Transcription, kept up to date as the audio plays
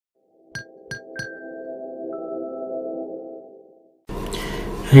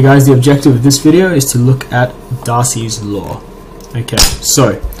Hey guys, the objective of this video is to look at Darcy's law. Okay,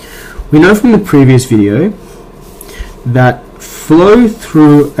 so we know from the previous video that flow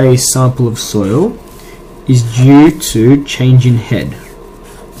through a sample of soil is due to change in head,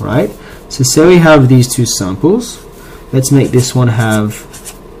 right? So say we have these two samples. Let's make this one have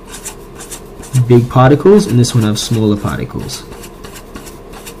big particles and this one have smaller particles.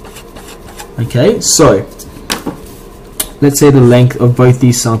 Okay, so let's say the length of both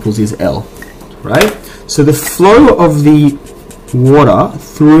these samples is L, right? So the flow of the water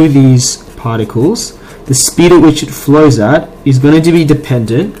through these particles, the speed at which it flows at, is going to be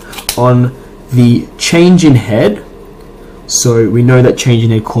dependent on the change in head. So we know that change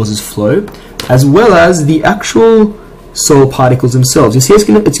in head causes flow, as well as the actual soil particles themselves. You see, it's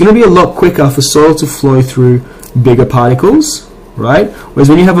going to be a lot quicker for soil to flow through bigger particles, right? Whereas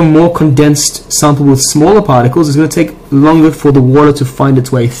when you have a more condensed sample with smaller particles, it's going to take longer for the water to find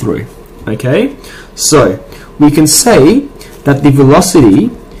its way through. Okay, so we can say that the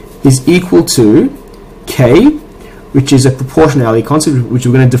velocity is equal to K, which is a proportionality concept, which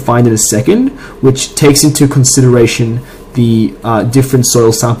we're going to define in a second, which takes into consideration the different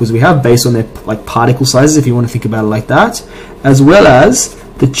soil samples we have based on their particle sizes, if you want to think about it like that, as well as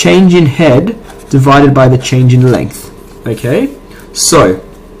the change in head divided by the change in length. Okay, so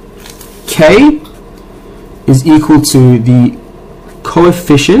K is equal to the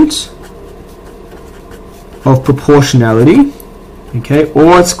coefficient of proportionality, okay,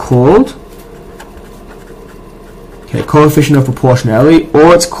 or it's called coefficient of proportionality,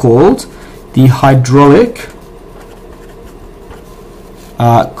 or it's called the hydraulic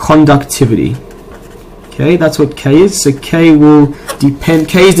conductivity. Okay, that's what K is. So K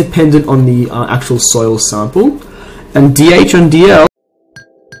is dependent on the actual soil sample, and dH on dL